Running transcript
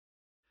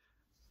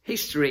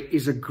history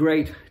is a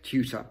great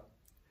tutor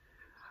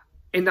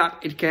in that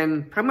it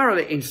can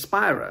primarily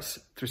inspire us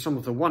through some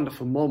of the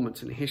wonderful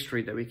moments in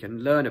history that we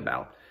can learn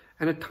about,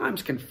 and at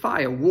times can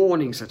fire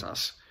warnings at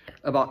us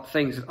about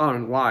things that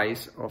aren't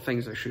wise or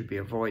things that should be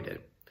avoided.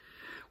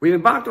 We've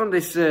embarked on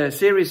this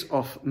series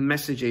of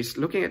messages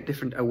looking at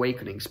different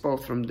awakenings,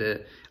 both from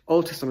the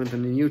Old Testament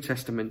and the New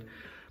Testament,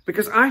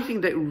 because I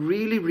think they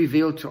really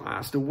reveal to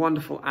us the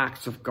wonderful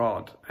acts of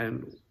God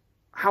and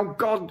how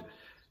God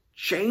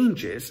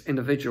changes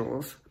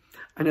individuals,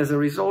 and as a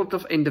result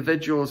of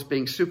individuals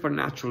being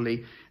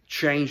supernaturally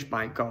changed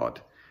by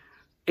God,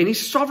 in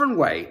his sovereign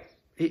way,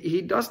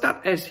 he does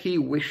that as he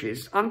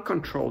wishes,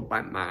 uncontrolled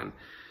by man.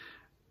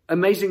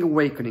 Amazing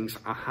awakenings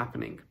are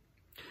happening.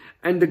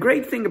 And the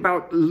great thing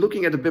about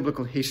looking at the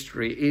biblical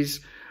history is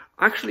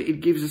actually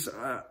it gives us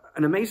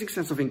an amazing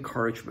sense of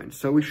encouragement.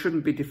 So we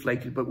shouldn't be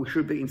deflated, but we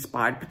should be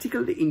inspired,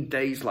 particularly in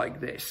days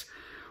like this,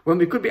 when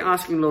we could be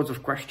asking loads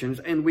of questions,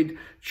 and with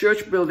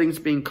church buildings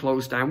being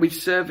closed down, with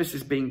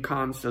services being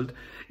cancelled,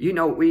 you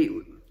know,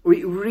 we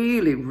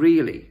really,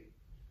 really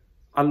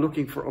are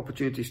looking for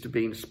opportunities to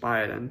be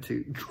inspired and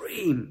to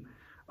dream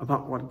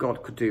about what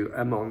God could do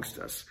amongst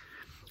us.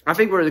 I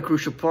think we're at a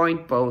crucial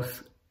point,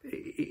 both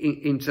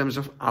in terms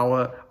of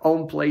our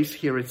own place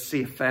here at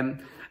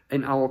CFM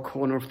in our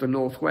corner of the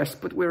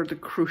Northwest, but we're at a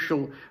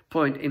crucial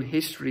point in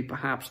history,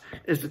 perhaps,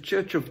 as the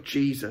Church of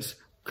Jesus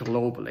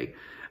globally.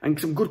 And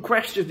some good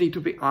questions need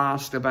to be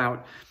asked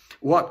about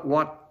what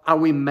are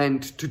we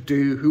meant to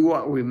do, who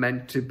are we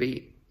meant to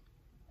be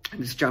in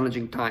these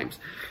challenging times.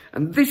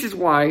 And this is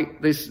why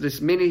this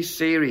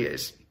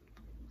mini-series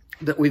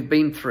that we've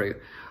been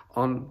through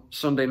on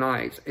Sunday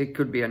nights, it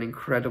could be an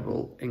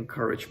incredible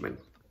encouragement.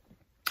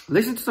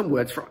 Listen to some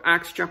words from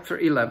Acts chapter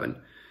 11,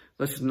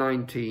 verses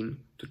 19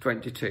 to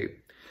 22.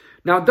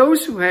 Now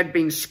those who had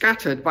been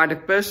scattered by the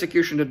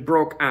persecution that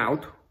broke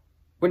out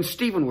when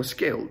Stephen was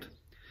killed,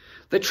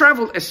 they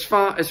traveled as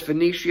far as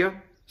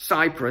Phoenicia,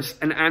 Cyprus,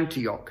 and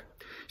Antioch,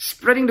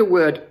 spreading the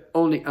word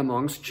only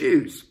amongst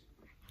Jews.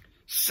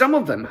 Some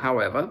of them,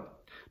 however,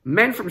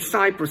 men from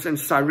Cyprus and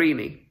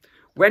Cyrene,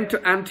 went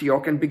to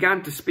Antioch and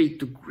began to speak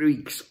to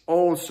Greeks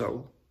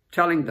also,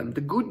 telling them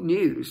the good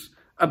news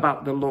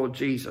about the Lord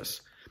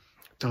Jesus.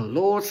 The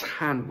Lord's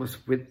hand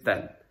was with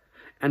them,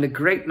 and a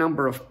great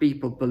number of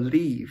people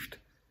believed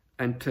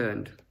and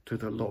turned to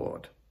the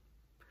Lord.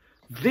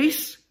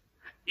 This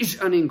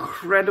is an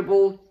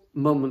incredible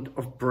moment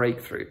of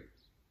breakthrough.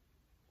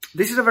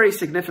 This is a very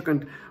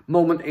significant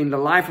moment in the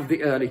life of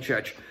the early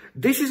church.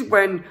 This is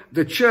when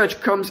the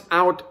church comes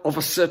out of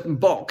a certain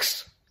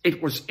box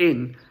it was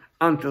in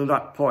until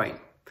that point.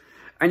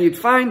 And you'd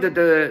find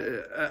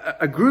that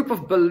a group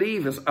of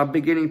believers are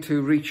beginning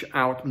to reach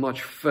out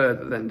much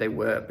further than they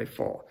were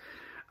before.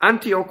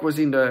 Antioch was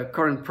in the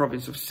current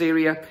province of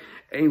Syria.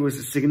 It was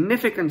a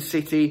significant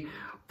city,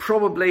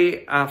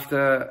 probably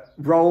after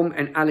Rome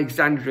and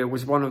Alexandria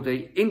was one of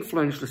the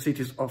influential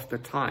cities of the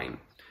time.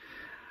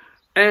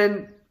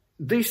 And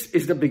this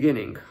is the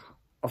beginning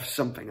of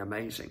something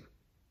amazing.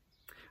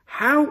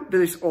 How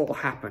did this all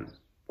happen?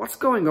 What's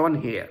going on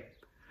here?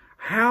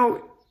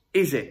 How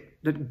is it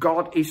that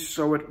God is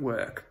so at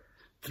work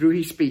through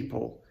his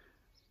people,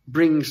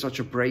 bringing such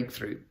a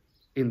breakthrough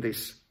in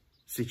this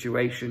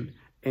situation,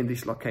 in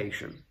this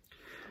location?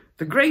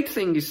 The great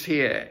thing is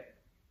here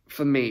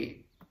for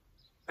me,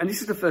 and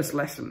this is the first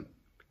lesson.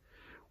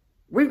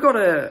 We've got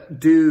to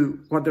do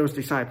what those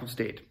disciples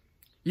did.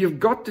 You've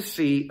got to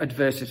see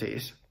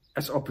adversities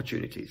as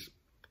opportunities.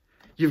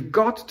 You've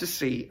got to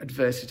see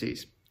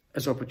adversities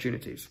as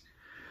opportunities.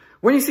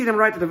 When you see them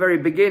right at the very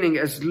beginning,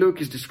 as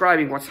Luke is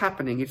describing what's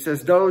happening, it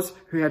says those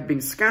who had been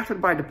scattered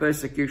by the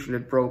persecution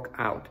that broke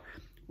out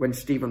when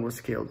Stephen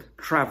was killed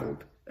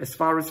traveled as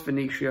far as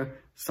Phoenicia,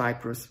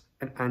 Cyprus,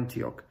 and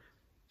Antioch,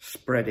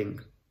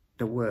 spreading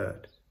the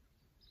word.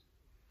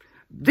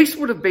 This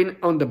would have been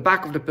on the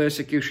back of the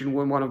persecution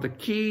when one of the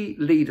key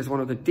leaders,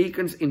 one of the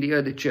deacons in the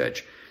early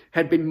church,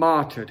 had been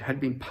martyred, had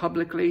been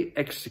publicly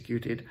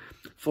executed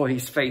for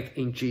his faith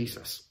in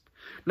Jesus.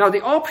 Now,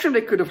 the option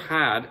they could have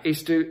had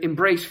is to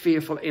embrace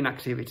fearful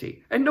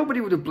inactivity, and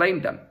nobody would have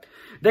blamed them.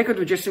 They could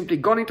have just simply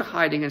gone into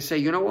hiding and say,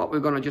 you know what, we're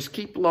going to just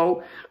keep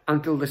low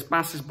until this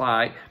passes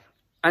by,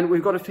 and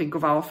we've got to think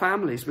of our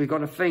families. We've got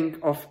to think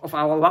of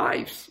our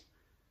lives.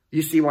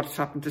 You see what's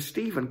happened to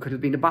Stephen could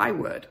have been a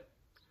byword.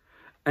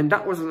 And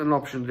that wasn't an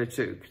option they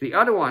took. The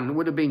other one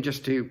would have been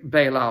just to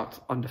bail out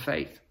on the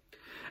faith.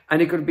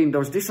 And it could have been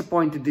those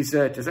disappointed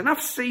deserters. And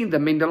I've seen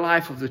them in the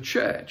life of the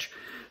church.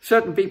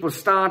 Certain people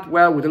start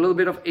well with a little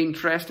bit of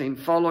interest in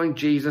following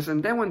Jesus,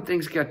 and then when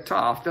things get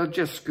tough, they'll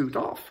just scoot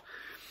off.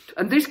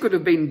 And this could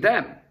have been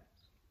them.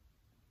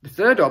 The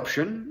third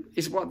option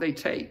is what they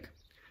take.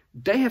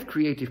 They have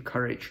creative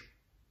courage.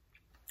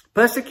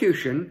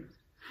 Persecution,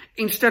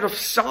 instead of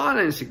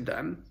silencing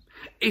them,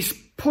 is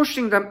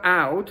pushing them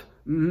out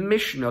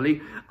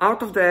missionally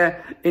out of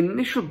their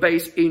initial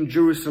base in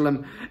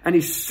Jerusalem, and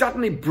is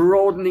suddenly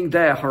broadening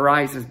their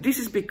horizons. This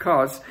is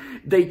because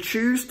they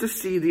choose to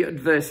see the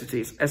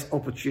adversities as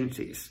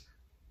opportunities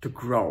to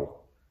grow,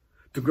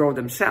 to grow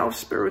themselves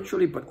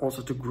spiritually, but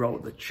also to grow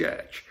the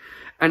church.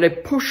 And they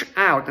push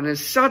out, and then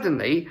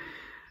suddenly,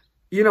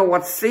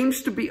 what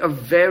seems to be a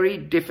very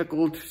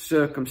difficult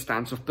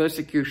circumstance of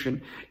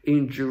persecution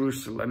in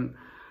Jerusalem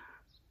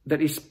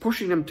that is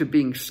pushing them to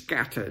being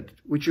scattered,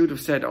 which you would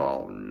have said,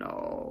 oh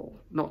no,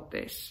 not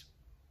this,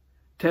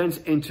 turns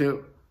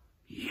into,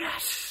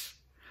 yes,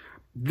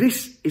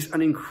 this is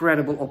an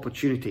incredible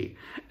opportunity.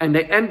 And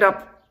they end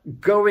up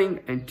going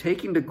and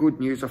taking the good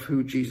news of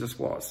who Jesus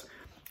was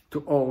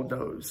to all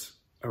those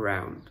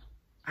around.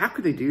 How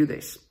could they do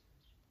this?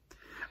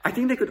 I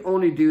think they could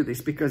only do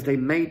this because they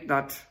made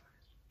that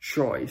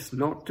choice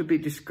not to be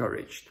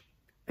discouraged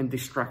and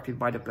distracted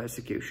by the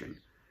persecution,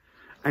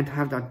 and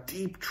have that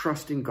deep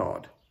trust in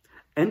God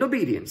and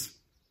obedience,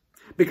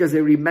 because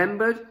they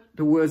remembered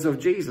the words of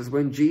Jesus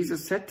when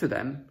Jesus said to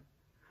them,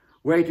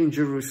 wait in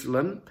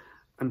Jerusalem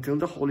until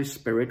the Holy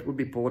Spirit will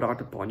be poured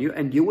out upon you,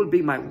 and you will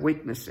be my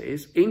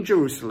witnesses in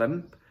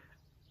Jerusalem.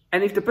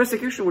 And if the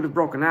persecution would have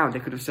broken out, they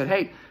could have said,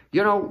 hey,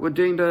 we're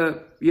doing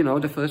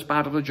the first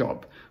part of the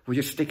job. We're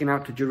just sticking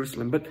out to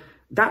Jerusalem. But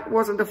that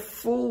wasn't the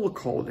full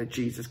call that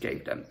Jesus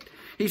gave them.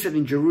 He said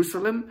in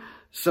Jerusalem,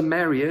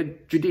 Samaria,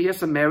 Judea,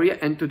 Samaria,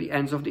 and to the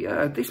ends of the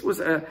earth. This was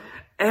a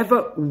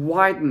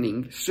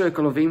ever-widening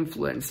circle of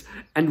influence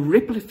and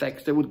ripple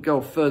effects that would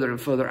go further and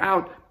further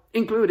out,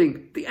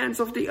 including the ends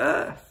of the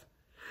earth.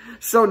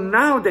 So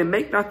now they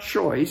make that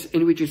choice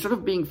in which, instead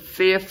of being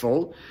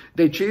fearful,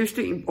 they choose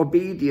to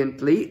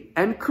obediently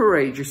and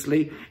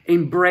courageously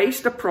embrace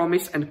the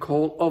promise and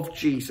call of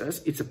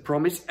Jesus. It's a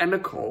promise and a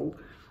call.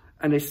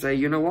 And they say,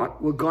 you know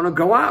what? We're going to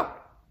go out.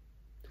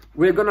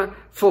 We're going to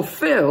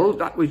fulfill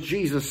that which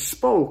Jesus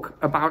spoke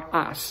about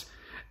us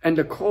and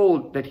the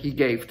call that he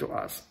gave to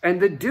us.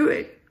 And they do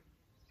it.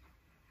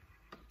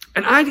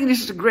 And I think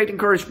this is a great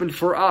encouragement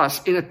for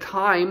us in a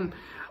time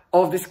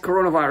of this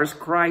coronavirus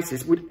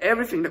crisis, with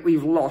everything that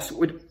we've lost,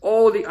 with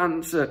all the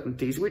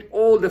uncertainties, with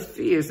all the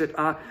fears that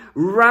are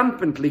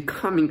rampantly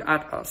coming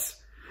at us.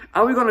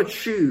 Are we going to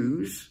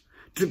choose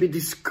to be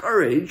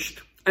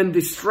discouraged and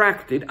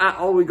distracted?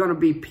 Are we going to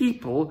be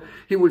people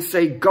who would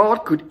say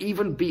God could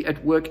even be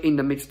at work in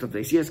the midst of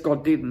this? Yes,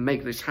 God didn't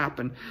make this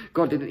happen.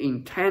 God didn't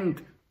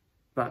intend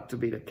that to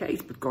be the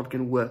case, but God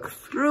can work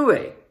through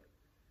it.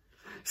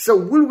 So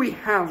will we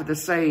have the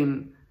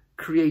same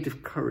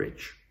creative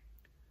courage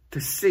to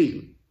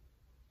see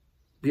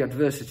the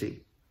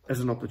adversity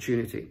as an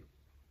opportunity?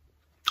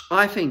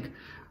 I think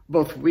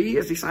both we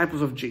as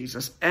disciples of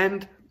Jesus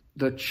and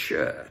the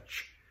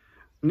church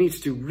needs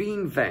to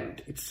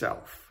reinvent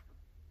itself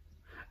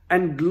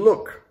and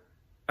look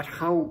at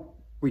how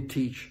we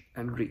teach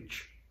and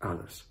reach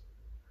others.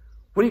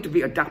 We need to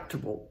be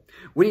adaptable.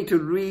 We need to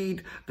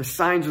read the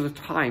signs of the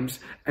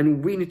times,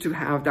 and we need to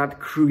have that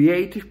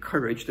creative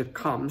courage that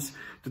comes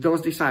to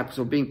those disciples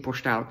who are being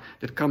pushed out,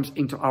 that comes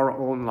into our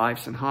own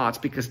lives and hearts,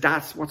 because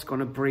that's what's going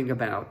to bring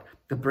about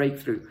the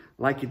breakthrough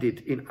like it did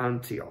in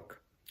Antioch.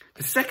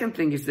 The second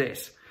thing is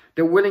this: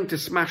 they're willing to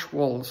smash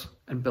walls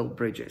and build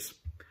bridges.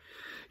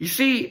 You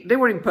see, they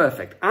were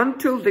imperfect.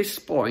 Until this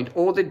point,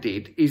 all they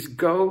did is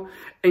go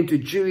into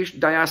Jewish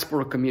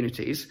diaspora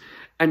communities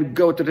and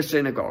go to the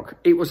synagogue.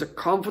 It was a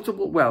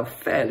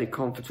fairly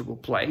comfortable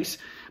place,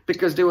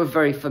 because they were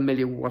very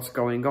familiar with what's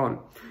going on.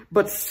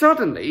 But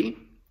suddenly,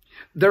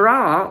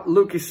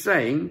 Luke is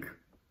saying,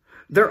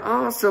 there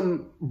are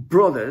some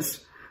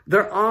brothers,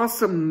 there are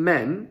some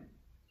men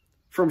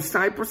from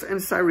Cyprus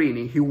and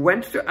Cyrene who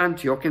went to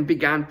Antioch and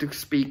began to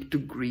speak to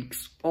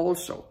Greeks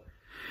also.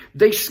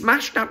 They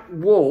smashed that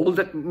wall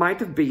that might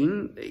have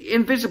been an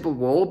invisible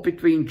wall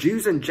between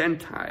Jews and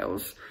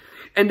Gentiles,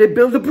 and they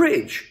built a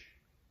bridge.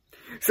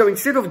 So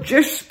instead of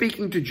just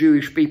speaking to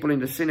Jewish people in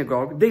the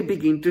synagogue, they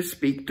begin to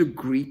speak to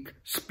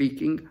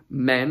Greek-speaking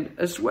men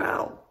as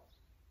well.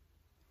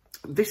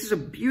 This is a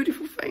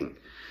beautiful thing,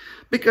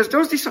 because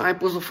those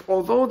disciples,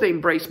 although they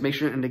embrace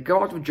mission and they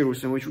go out of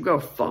Jerusalem, which we go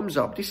thumbs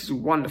up, this is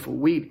wonderful,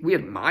 we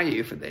admire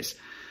you for this.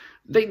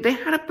 They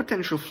had a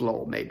potential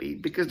flaw, maybe,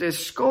 because their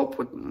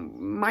scope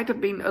might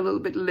have been a little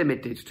bit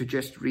limited to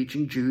just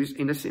reaching Jews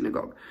in the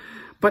synagogue.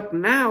 But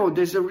now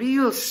there's a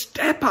real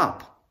step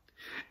up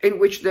in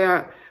which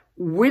they're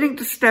willing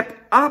to step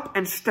up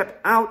and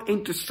step out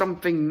into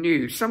something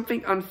new,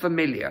 something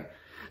unfamiliar.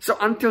 So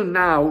until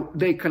now,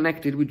 they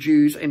connected with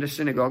Jews in the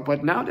synagogue,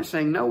 but now they're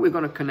saying, no, we're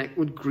going to connect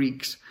with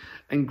Greeks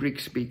and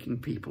Greek-speaking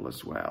people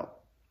as well.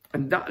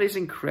 And that is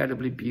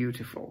incredibly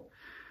beautiful.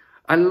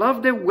 I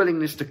love their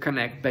willingness to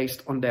connect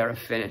based on their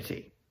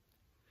affinity.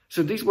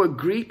 So these were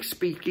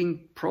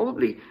Greek-speaking,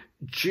 probably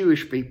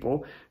Jewish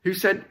people who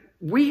said,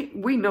 we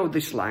know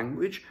this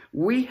language,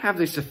 we have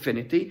this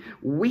affinity,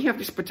 we have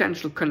this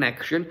potential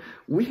connection,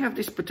 we have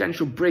this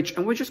potential bridge,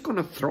 and we're just going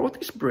to throw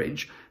this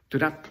bridge to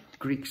that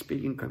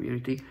Greek-speaking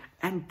community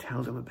and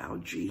tell them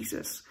about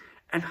Jesus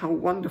and how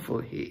wonderful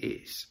he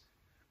is.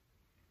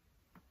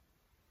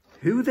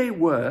 Who they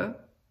were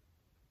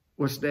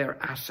was their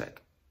asset.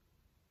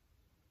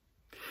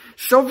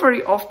 So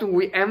very often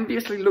we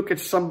enviously look at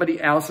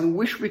somebody else and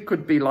wish we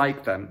could be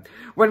like them.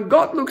 When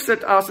God looks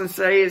at us and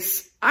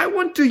says, I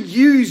want to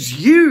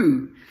use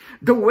you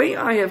the way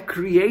I have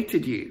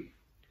created you,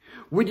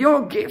 with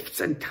your gifts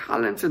and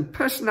talents and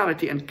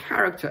personality and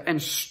character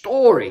and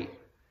story,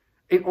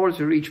 in order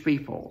to reach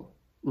people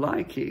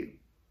like you,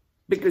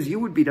 because you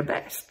would be the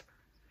best.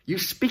 You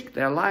speak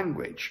their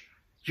language.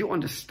 You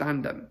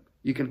understand them.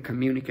 You can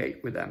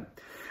communicate with them.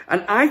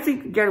 And I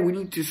think, again, we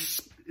need to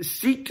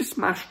seek to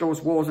smash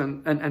those walls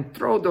and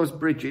throw those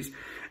bridges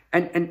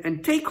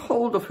and take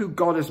hold of who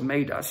God has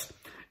made us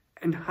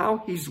and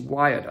how he's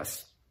wired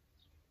us.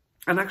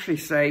 And actually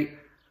say,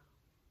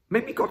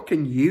 maybe God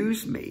can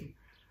use me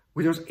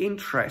with those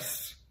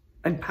interests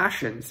and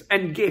passions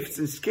and gifts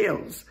and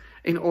skills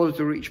in order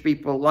to reach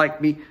people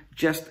like me,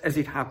 just as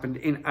it happened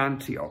in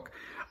Antioch.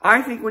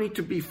 I think we need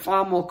to be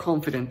far more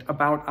confident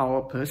about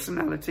our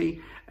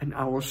personality and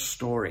our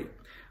story.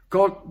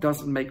 God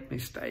doesn't make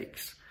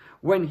mistakes.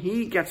 When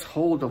he gets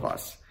hold of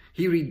us,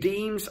 he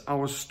redeems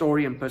our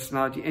story and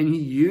personality, and he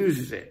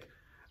uses it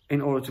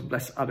in order to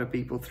bless other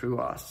people through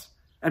us.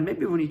 And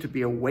maybe we need to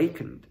be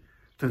awakened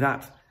to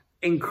that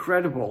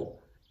incredible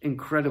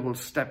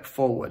step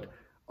forward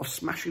of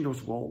smashing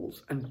those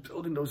walls and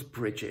building those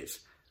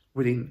bridges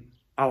within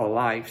our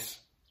lives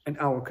and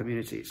our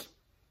communities.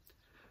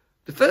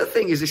 The third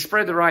thing is to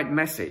spread the right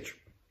message.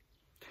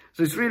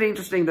 So it's really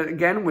interesting that,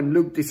 again, when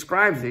Luke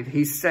describes it,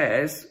 he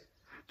says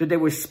that they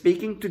were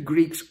speaking to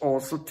Greeks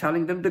also,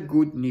 telling them the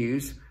good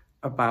news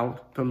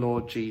about the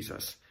Lord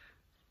Jesus.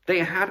 They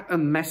had a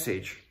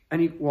message,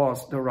 and it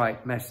was the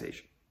right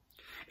message.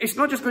 It's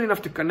not just good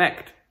enough to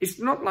connect. It's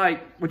not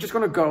like we're just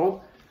going to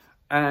go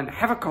and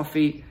have a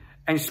coffee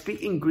and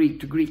speak in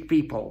Greek to Greek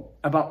people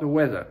about the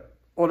weather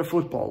or the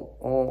football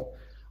or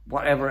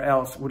whatever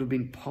else would have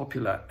been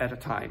popular at a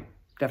time.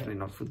 Definitely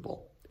not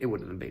football. It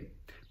wouldn't have been.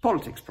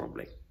 Politics,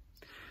 probably.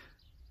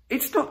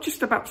 It's not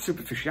just about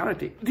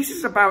superficiality. This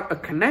is about a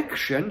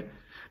connection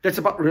that's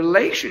about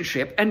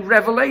relationship and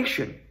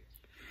revelation.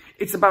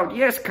 It's about,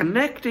 yes,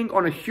 connecting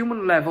on a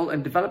human level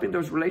and developing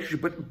those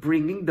relationships, but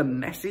bringing the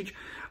message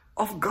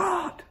of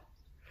God.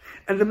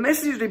 And the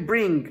message they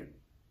bring,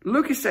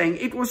 Luke is saying,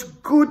 it was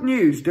good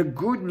news, the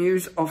good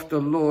news of the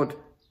Lord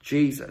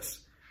Jesus.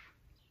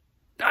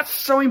 That's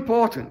so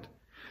important.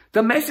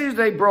 The message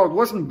they brought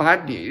wasn't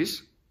bad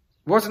news,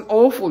 wasn't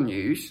awful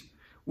news,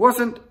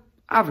 wasn't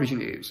average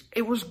news.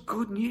 It was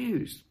good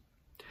news.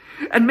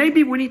 And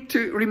maybe we need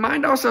to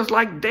remind ourselves,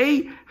 like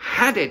they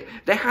had it.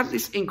 They had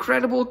this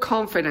incredible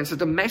confidence that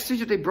the message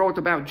that they brought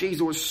about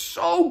Jesus was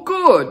so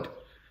good.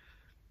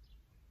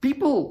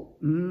 People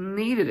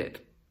needed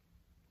it.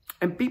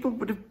 And people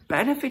would have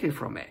benefited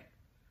from it.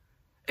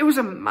 It was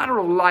a matter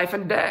of life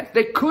and death.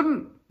 They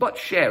couldn't but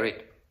share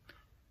it.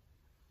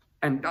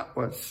 And that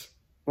was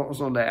what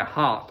was on their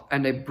heart.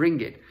 And they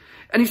bring it.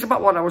 And it's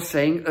about what I was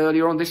saying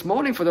earlier on this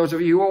morning for those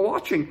of you who are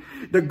watching.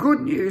 The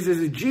good news is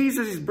that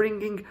Jesus is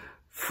bringing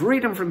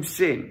freedom from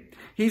sin.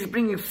 He's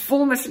bringing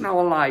fullness in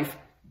our life.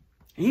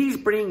 He's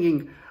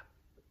bringing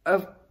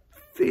a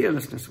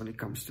fearlessness when it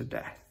comes to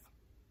death.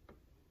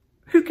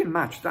 Who can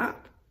match that?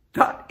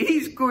 That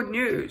is good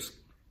news.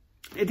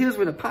 It deals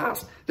with the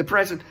past, the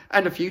present,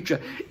 and the future.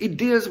 It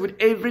deals with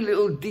every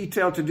little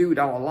detail to do with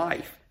our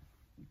life.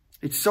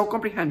 It's so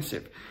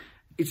comprehensive.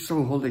 It's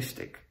so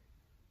holistic.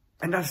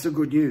 And that's the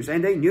good news.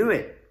 And they knew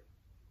it.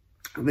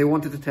 And they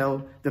wanted to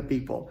tell the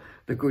people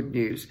the good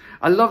news.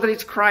 I love that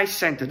it's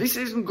Christ-centered. This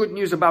isn't good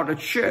news about a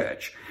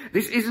church.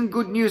 This isn't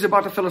good news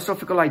about a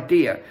philosophical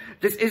idea.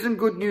 This isn't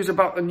good news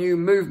about a new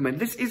movement.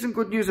 This isn't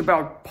good news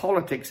about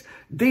politics.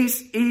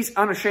 This is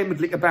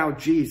unashamedly about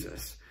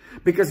Jesus.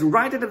 Because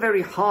right at the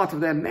very heart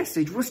of their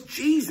message was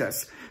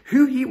Jesus,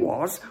 who he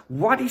was,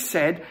 what he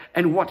said,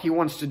 and what he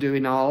wants to do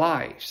in our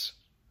lives.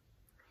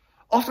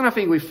 Often I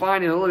think we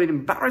find it a little bit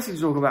embarrassing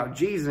to talk about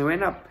Jesus, and we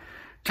end up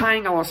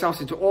tying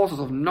ourselves into all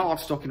sorts of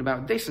knots, talking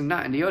about this and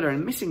that and the other,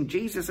 and missing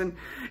Jesus. And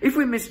if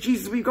we miss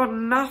Jesus, we've got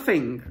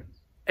nothing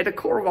at the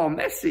core of our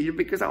message,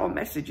 because our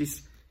message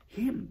is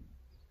him.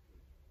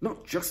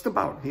 Not just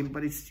about him,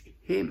 but it's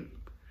him.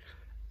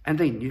 And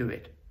they knew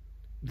it.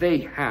 They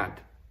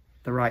had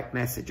the right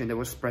message, and they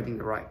were spreading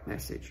the right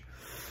message.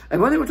 And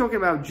when they were talking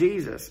about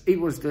Jesus, it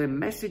was the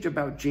message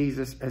about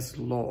Jesus as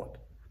Lord.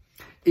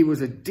 It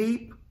was a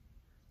deep,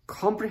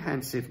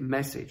 comprehensive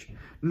message,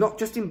 not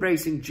just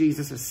embracing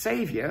Jesus as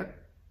Savior,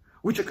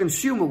 which a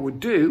consumer would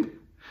do,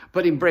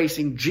 but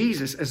embracing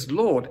Jesus as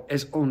Lord,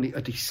 as only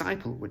a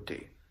disciple would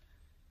do.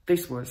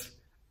 This was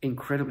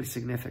incredibly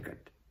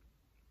significant.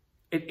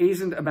 It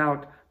isn't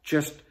about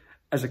just,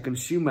 as a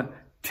consumer,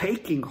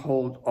 taking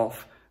hold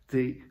of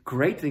the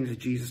great things that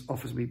Jesus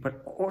offers me,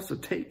 but also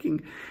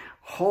taking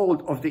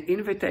hold of the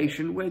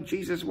invitation where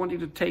Jesus wanted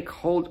to take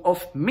hold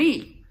of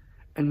me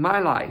and my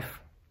life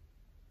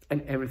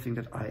and everything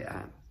that I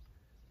am.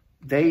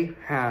 They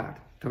had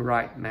the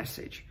right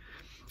message.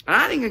 And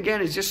I think,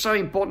 again, it's just so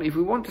important if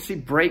we want to see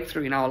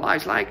breakthrough in our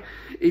lives, like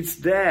it's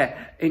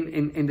there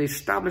in the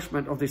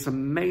establishment of this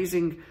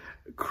amazing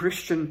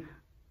Christian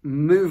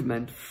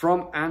movement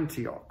from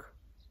Antioch.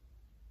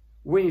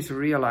 We need to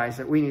realize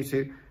that we need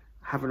to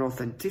have an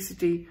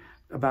authenticity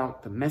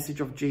about the message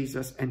of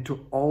Jesus and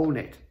to own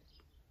it.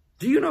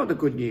 Do you know the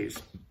good news?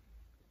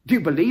 Do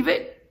you believe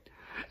it?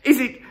 Is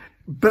it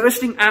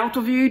bursting out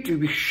of you to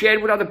be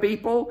shared with other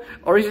people?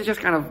 Or is it just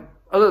kind of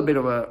a little bit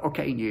of a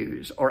okay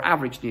news or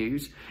average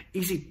news?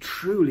 Is it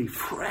truly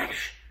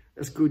fresh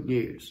as good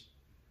news?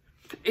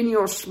 In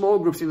your small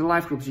groups, in the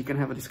life groups, you can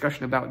have a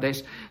discussion about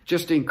this,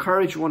 just to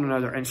encourage one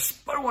another and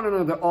spur one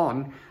another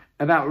on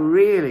about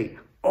really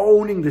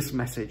owning this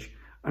message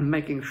and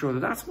making sure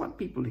that that's what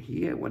people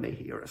hear when they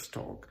hear us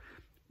talk,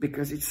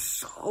 because it's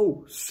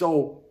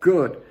so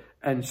good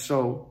and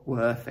so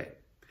worth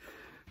it.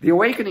 The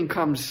awakening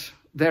comes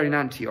there in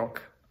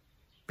Antioch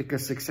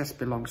because success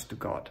belongs to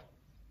God.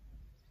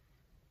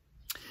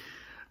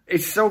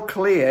 It's so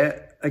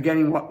clear, again,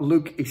 in what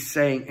Luke is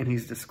saying in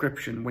his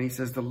description when he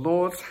says the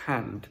Lord's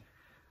hand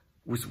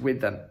was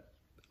with them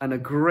and a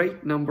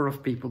great number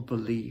of people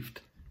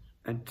believed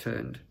and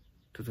turned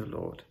to the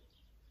Lord.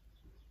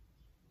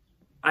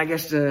 I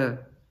guess the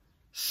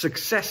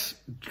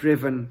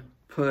success-driven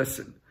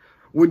person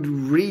would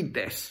read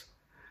this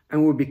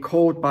and would be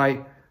caught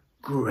by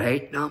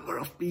great number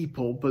of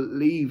people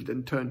believed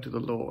and turned to the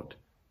Lord,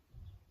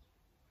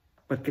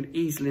 but can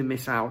easily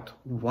miss out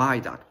why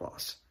that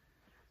was.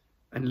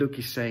 And Luke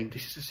is saying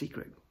this is a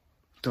secret.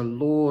 The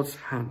Lord's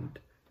hand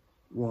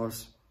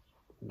was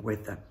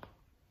with them.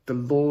 The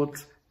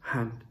Lord's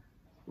hand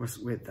was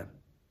with them.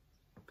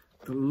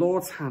 The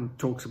Lord's hand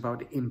talks about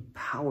the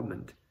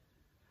empowerment,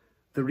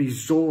 the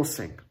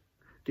resourcing,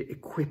 the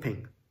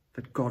equipping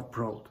that God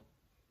brought.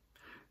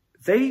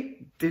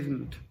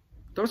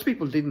 Those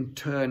people didn't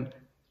turn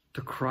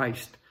to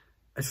Christ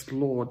as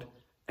Lord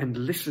and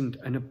listened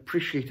and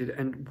appreciated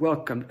and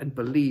welcomed and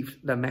believed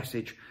the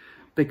message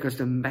because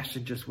the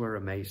messages were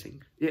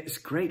amazing. It's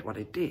great what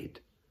it did.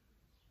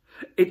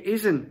 It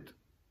isn't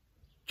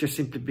just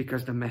simply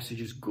because the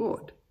message is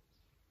good.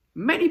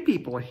 Many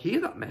people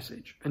hear that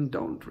message and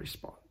don't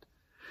respond.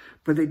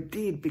 But they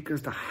did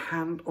because the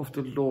hand of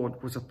the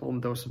Lord was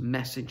upon those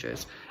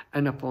messages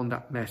and upon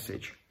that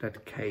message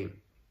that came.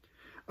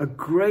 A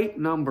great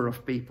number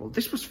of people.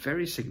 This was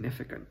very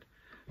significant.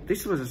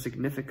 This was a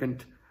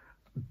significant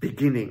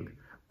beginning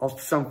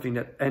of something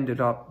that ended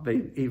up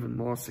being even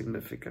more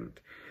significant.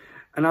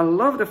 And I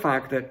love the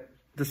fact that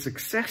the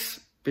success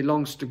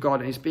belongs to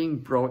God and is being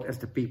brought as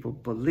the people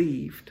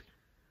believed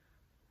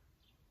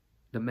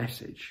the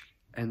message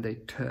and they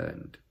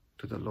turned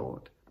to the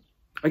Lord.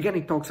 Again,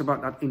 it talks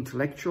about that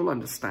intellectual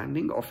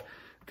understanding of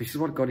this is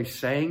what God is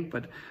saying,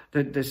 but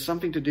that there's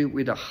something to do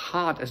with the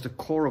heart as the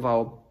core of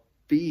our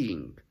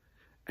being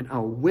and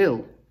our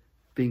will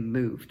being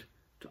moved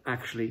to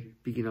actually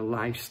begin a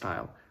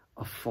lifestyle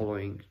of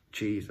following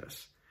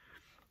Jesus.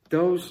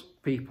 Those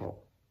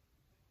people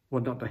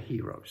were not the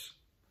heroes.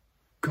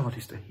 God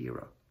is the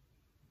hero.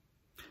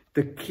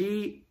 The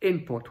key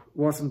input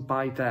wasn't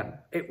by them.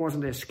 It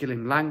wasn't their skill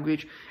in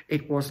language.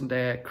 It wasn't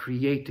their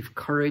creative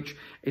courage.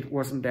 It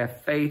wasn't their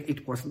faith.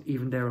 It wasn't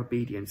even their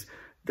obedience.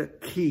 The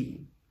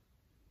key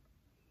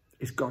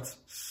is God's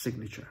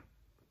signature,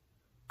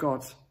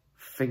 God's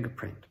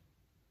fingerprint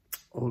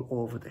all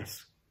over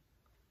this,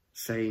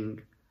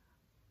 saying,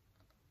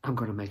 I'm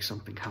going to make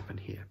something happen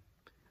here.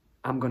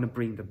 I'm going to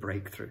bring the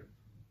breakthrough.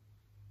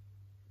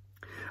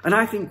 And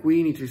I think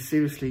we need to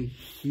seriously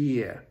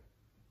hear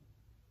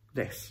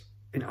this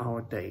in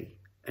our day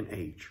and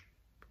age.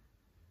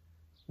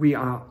 We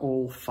are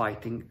all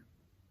fighting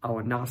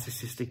our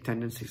narcissistic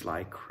tendencies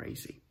like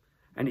crazy.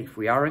 And if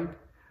we aren't,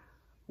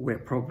 we're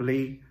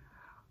probably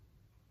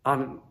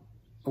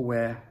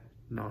unaware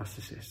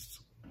narcissists.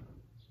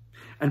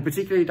 And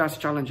particularly that's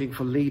challenging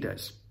for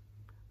leaders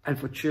and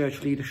for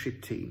church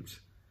leadership teams,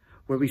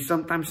 where we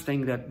sometimes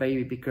think that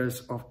maybe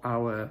because of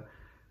our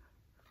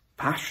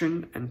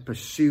passion and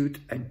pursuit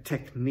and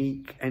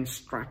technique and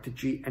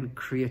strategy and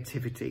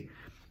creativity,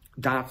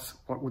 that's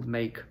what would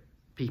make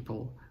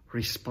people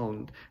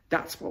respond.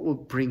 That's what will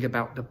bring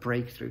about the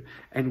breakthrough.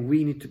 And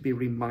we need to be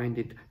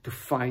reminded to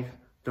fight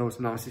those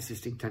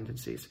narcissistic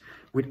tendencies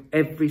with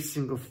every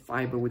single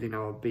fiber within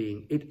our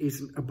being. It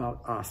isn't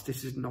about us.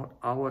 This is not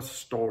our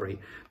story.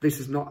 This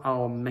is not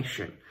our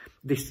mission.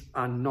 These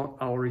are not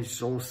our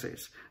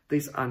resources.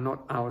 These are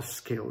not our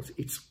skills.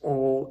 It's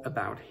all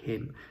about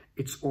Him.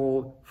 It's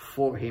all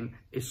for Him.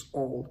 It's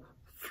all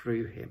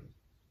through Him.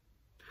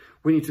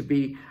 We need to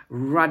be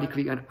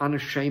radically and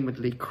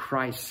unashamedly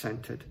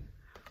Christ-centered,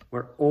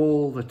 where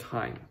all the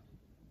time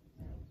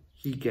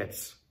He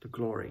gets the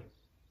glory.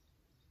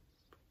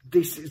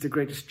 This is the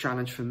greatest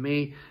challenge for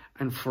me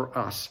and for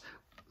us.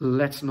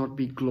 Let's not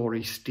be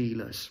glory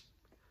stealers.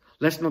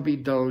 Let's not be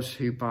those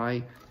who,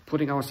 by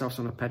putting ourselves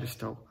on a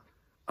pedestal,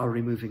 are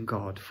removing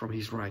God from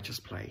His righteous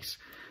place.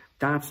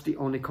 That's the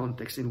only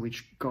context in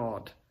which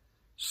God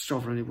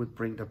sovereignly would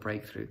bring the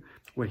breakthrough,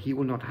 where He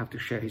will not have to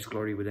share His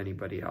glory with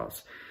anybody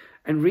else.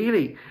 And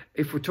really,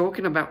 if we're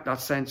talking about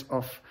that sense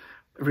of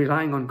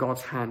relying on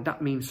God's hand,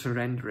 that means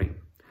surrendering.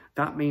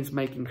 That means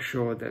making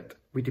sure that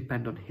we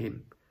depend on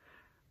Him.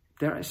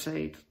 Dare I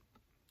say it,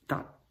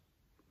 that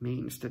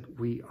means that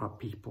we are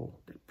people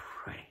that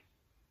pray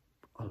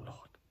a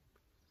lot.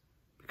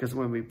 Because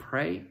when we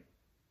pray,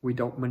 we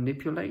don't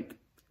manipulate,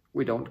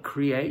 we don't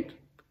create,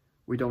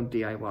 we don't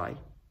DIY.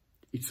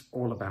 It's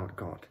all about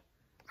God.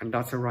 And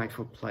that's a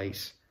rightful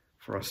place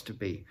for us to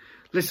be.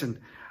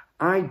 Listen,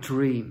 I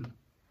dream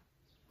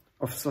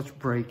of such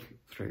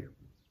breakthrough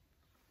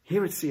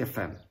here at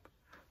CFM,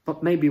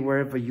 but maybe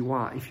wherever you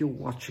are, if you're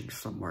watching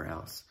somewhere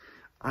else,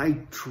 I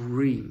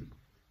dream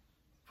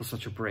for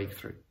such a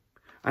breakthrough.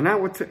 And I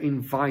want to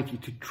invite you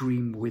to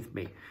dream with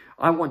me.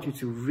 I want you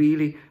to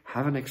really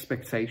have an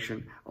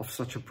expectation of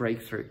such a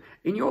breakthrough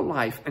in your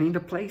life and in the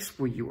place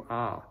where you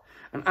are.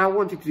 And I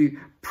want you to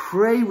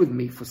pray with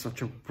me for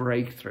such a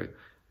breakthrough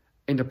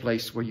in the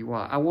place where you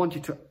are. I want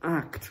you to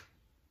act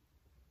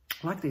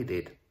like they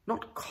did,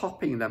 not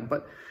copying them,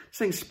 but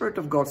saying, Spirit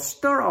of God,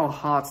 stir our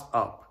hearts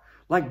up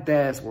like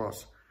theirs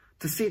was,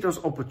 to see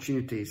those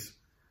opportunities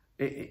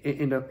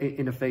in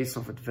the face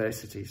of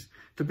adversities,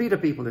 to be the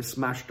people that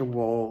smash the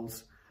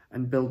walls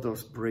and build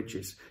those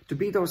bridges, to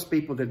be those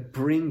people that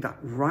bring that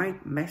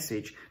right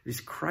message, this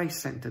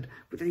Christ-centered,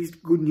 but that is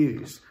good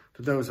news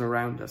to those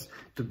around us,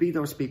 to be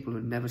those people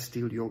who never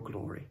steal your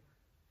glory,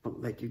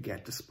 but let you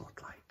get the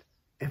spotlight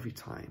every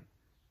time.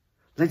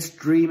 Let's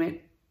dream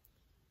it.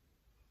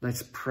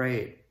 Let's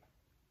pray it.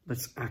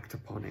 Let's act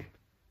upon it.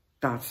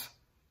 That's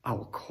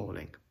our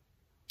calling.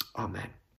 Amen.